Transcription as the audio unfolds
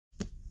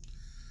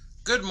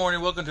Good morning.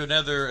 Welcome to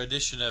another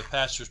edition of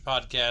Pastor's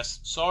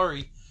Podcast.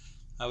 Sorry,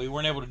 we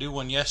weren't able to do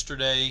one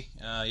yesterday.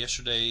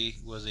 Yesterday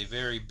was a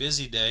very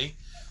busy day.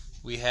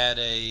 We had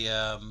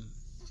a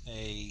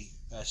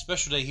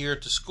special day here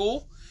at the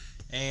school,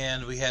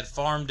 and we had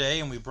farm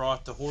day, and we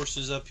brought the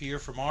horses up here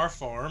from our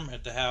farm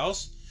at the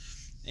house,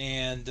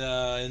 and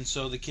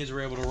so the kids were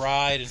able to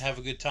ride and have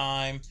a good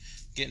time,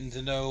 getting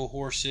to know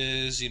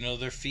horses,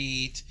 their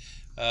feet,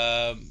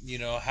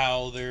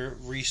 how they're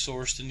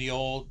resourced in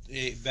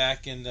the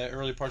back in the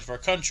early parts of our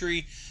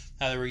country,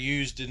 how they were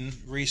used in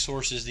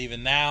resources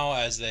even now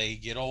as they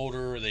get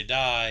older or they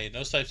die, and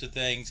those types of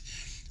things.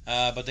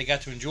 But they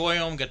got to enjoy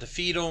them, got to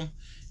feed them.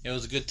 It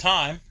was a good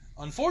time.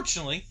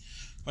 Unfortunately,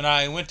 when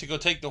I went to go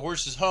take the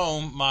horses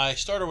home, my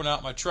starter went out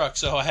in my truck,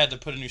 so I had to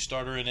put a new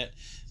starter in it.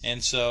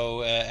 And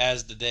so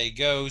as the day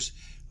goes,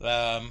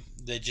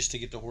 just to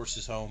get the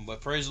horses home.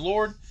 But praise the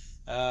Lord.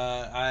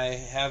 I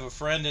have a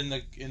friend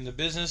in the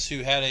business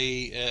who had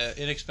a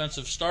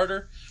inexpensive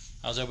starter.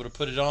 I was able to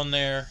put it on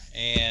there,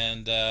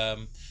 and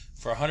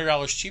for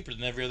 $100 cheaper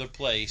than every other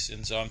place.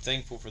 And so I'm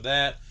thankful for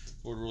that.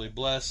 Lord really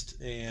blessed,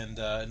 and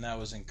that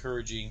was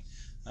encouraging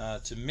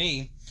to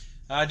me.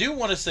 I do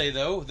want to say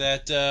though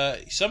that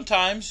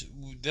sometimes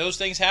those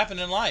things happen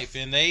in life,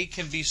 and they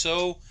can be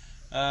so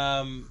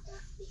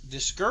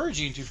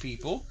discouraging to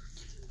people.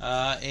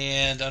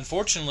 And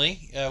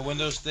unfortunately, when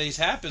those things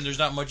happen, there's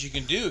not much you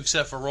can do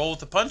except for roll with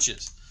the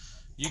punches.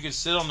 You can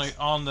sit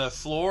on the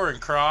floor and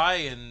cry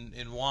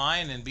and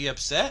whine and be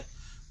upset,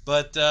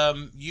 but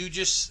you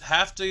just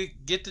have to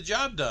get the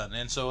job done.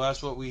 And so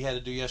that's what we had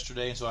to do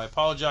yesterday. And so I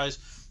apologize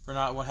for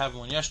not having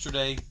one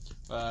yesterday.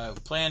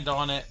 Planned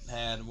on it,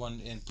 had one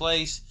in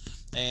place,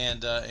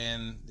 and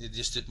it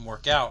just didn't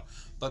work out.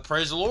 But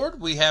praise the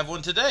Lord, we have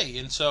one today.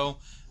 And so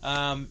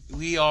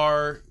we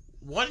are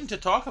wanting to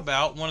talk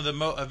about one of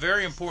a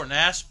very important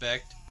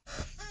aspect.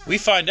 We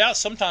find out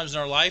sometimes in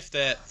our life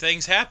that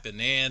things happen,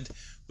 and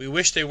we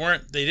wish they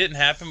didn't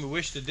happen. We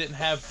wish they didn't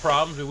have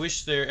problems. We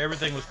wish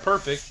everything was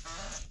perfect.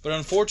 But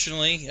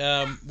unfortunately,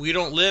 we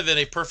don't live in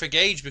a perfect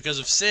age because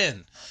of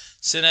sin.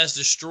 Sin has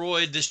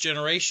destroyed this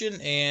generation,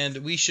 and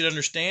we should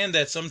understand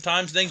that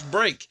sometimes things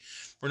break.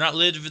 We're not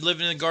living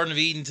in the Garden of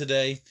Eden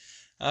today.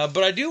 But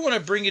I do want to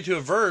bring you to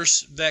a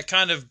verse that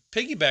kind of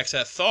piggybacks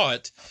that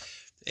thought.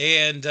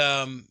 And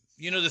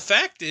the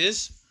fact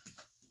is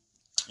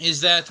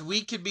that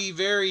we can be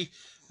very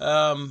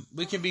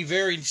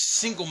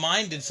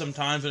single-minded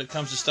sometimes when it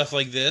comes to stuff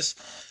like this,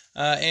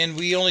 and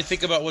we only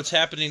think about what's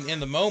happening in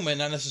the moment,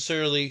 not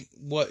necessarily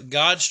what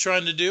God's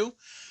trying to do.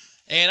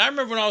 And I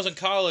remember when I was in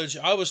college,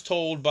 I was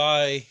told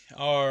by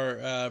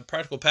our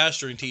practical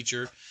pastoring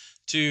teacher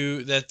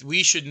that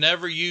we should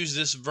never use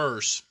this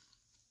verse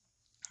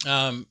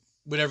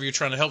whenever you're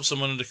trying to help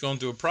someone that's going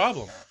through a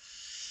problem.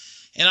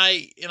 And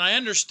I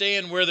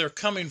understand where they're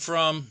coming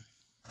from,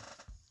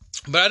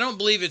 but I don't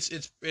believe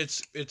it's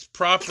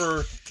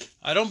proper.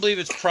 I don't believe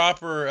it's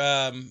proper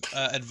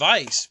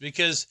advice,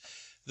 because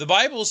the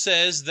Bible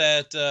says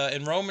that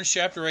in Romans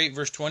chapter 8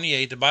 verse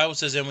 28, the Bible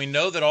says, "And we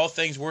know that all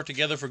things work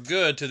together for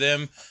good to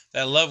them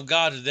that love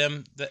God, to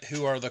them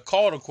who are the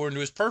called according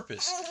to His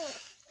purpose."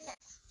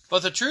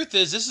 But the truth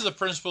is, this is a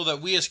principle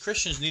that we as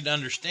Christians need to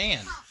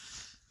understand.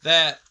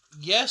 That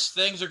yes,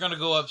 things are going to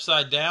go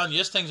upside down.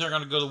 Yes, things are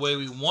going to go the way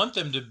we want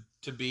them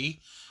to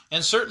be.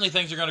 And certainly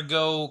things are going to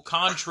go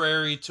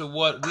contrary to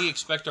what we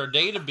expect our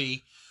day to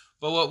be.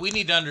 But what we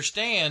need to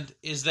understand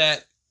is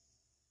that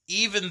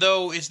even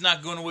though it's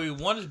not going the way we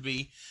want it to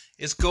be,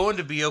 it's going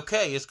to be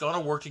okay. It's going to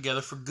work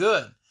together for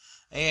good.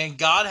 And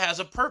God has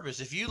a purpose.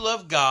 If you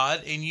love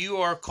God and you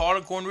are called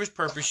according to His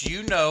purpose,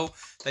 you know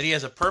that He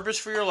has a purpose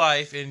for your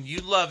life, and you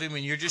love Him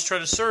and you're just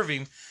trying to serve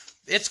Him.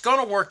 It's going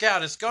to work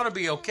out. It's going to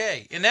be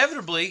okay.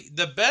 Inevitably,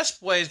 the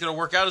best way it's going to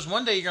work out is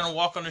one day you're going to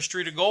walk on the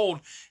street of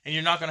gold, and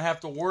you're not going to have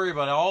to worry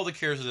about all the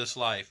cares of this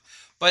life.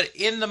 But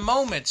in the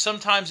moment,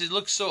 sometimes it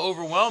looks so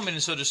overwhelming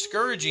and so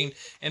discouraging,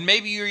 and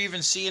maybe you're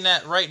even seeing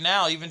that right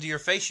now. Even to your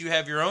face, you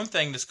have your own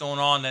thing that's going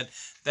on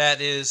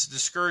that is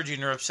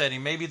discouraging or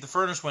upsetting. Maybe the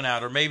furnace went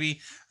out, or maybe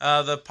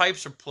the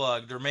pipes are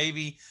plugged, or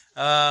maybe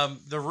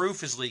the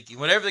roof is leaking.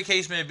 Whatever the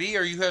case may be,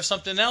 or you have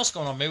something else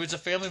going on. Maybe it's a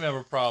family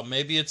member problem.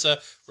 Maybe it's a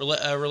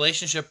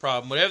relationship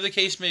problem. Whatever the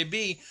case may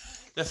be,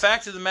 the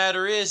fact of the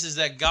matter is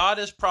that God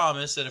has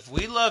promised that if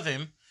we love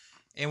Him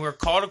and we're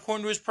called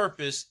according to His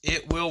purpose,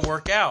 it will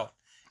work out.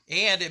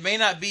 And it may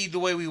not be the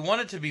way we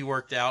want it to be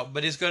worked out,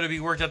 but it's going to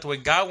be worked out the way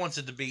God wants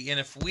it to be. And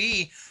if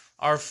we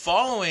are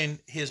following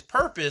His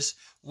purpose,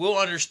 we'll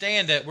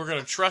understand that we're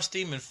going to trust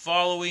Him and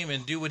follow Him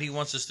and do what He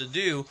wants us to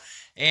do.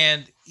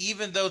 And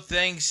even though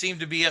things seem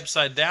to be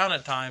upside down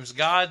at times,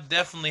 God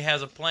definitely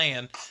has a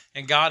plan,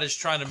 and God is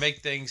trying to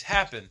make things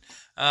happen.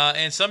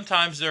 And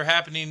sometimes they're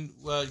happening,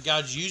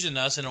 God's using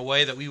us in a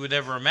way that we would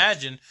never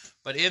imagine,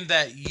 But in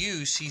that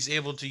use, he's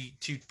able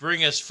to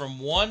bring us from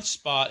one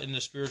spot in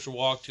the spiritual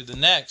walk to the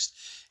next.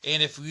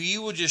 And if we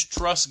would just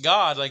trust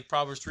God, like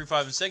Proverbs 3,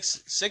 5, and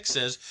 6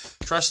 says,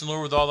 trust in the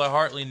Lord with all thy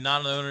heart, lean not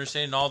on thy own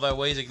understanding, in all thy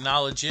ways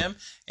acknowledge him,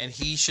 and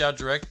he shall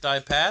direct thy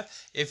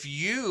path. If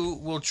you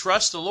will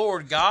trust the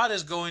Lord, God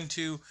is going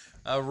to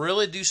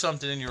really do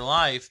something in your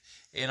life.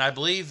 And I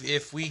believe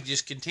if we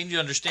just continue to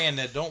understand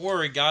that, don't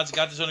worry, God's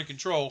got this under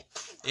control.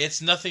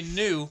 It's nothing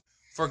new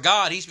for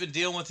God. He's been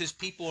dealing with his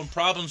people and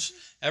problems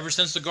ever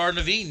since the Garden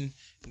of Eden.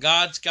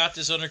 God's got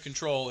this under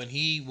control, and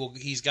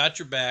he's got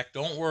your back.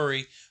 Don't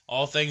worry.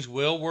 All things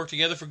will work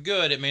together for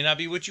good. It may not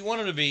be what you want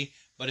them to be,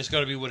 but it's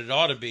going to be what it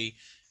ought to be.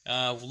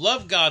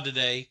 Love God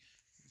today.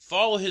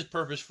 Follow his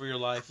purpose for your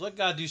life. Let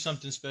God do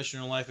something special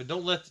in your life, and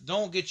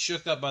don't get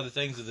shook up by the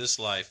things of this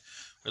life.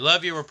 We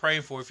love you. We're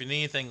praying for you. If you need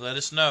anything, let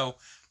us know.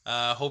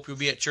 Hope you'll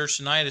be at church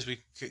tonight as we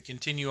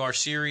continue our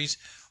series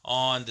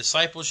on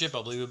discipleship.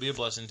 I believe it will be a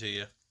blessing to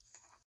you.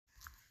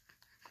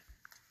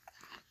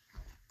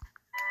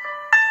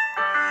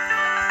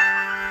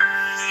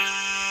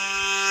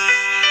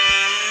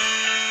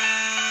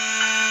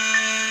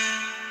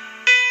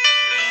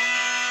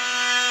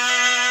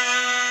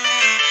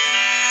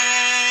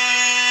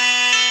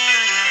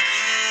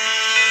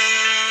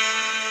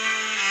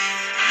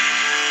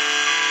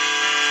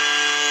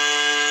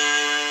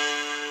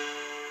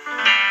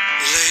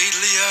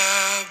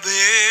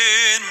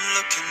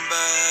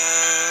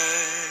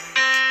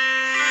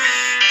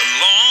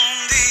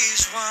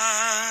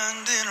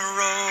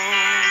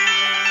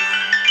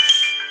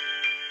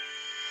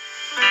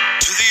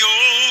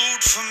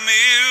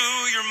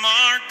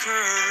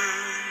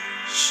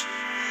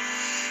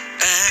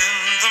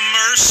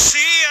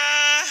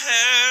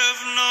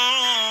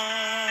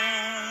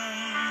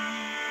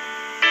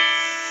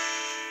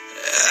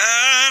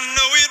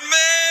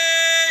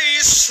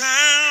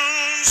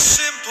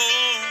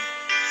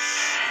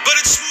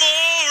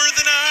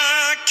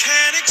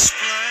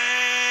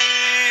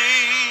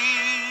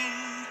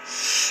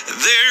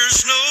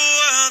 There's no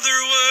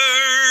other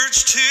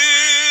words to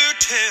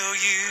tell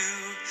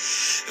you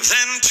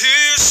than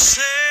to say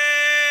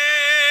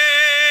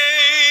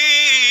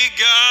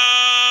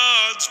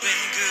God's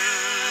been good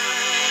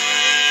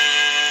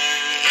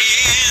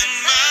in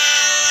my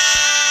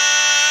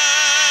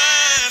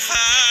life.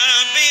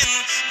 I've been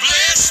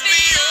blessed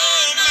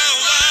beyond my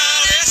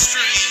wildest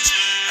dreams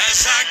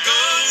as I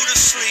go to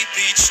sleep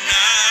each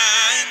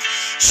night.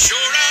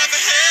 Sure, I've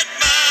had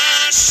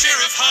my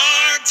share of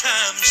hard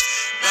times.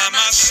 By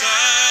my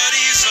side,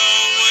 he's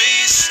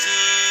always stood.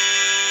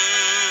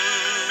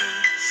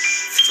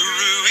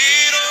 Through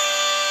it all,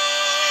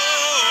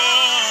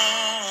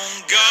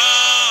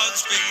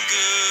 God's been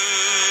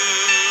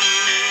good.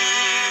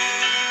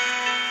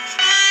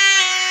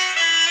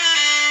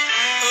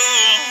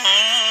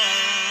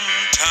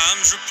 Oh,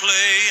 times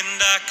replay and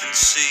I can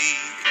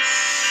see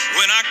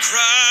when I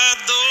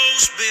cried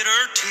those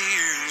bitter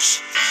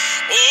tears.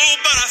 Oh,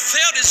 but I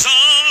felt his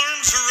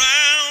arms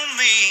around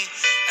me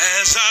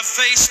as I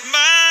faced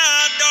my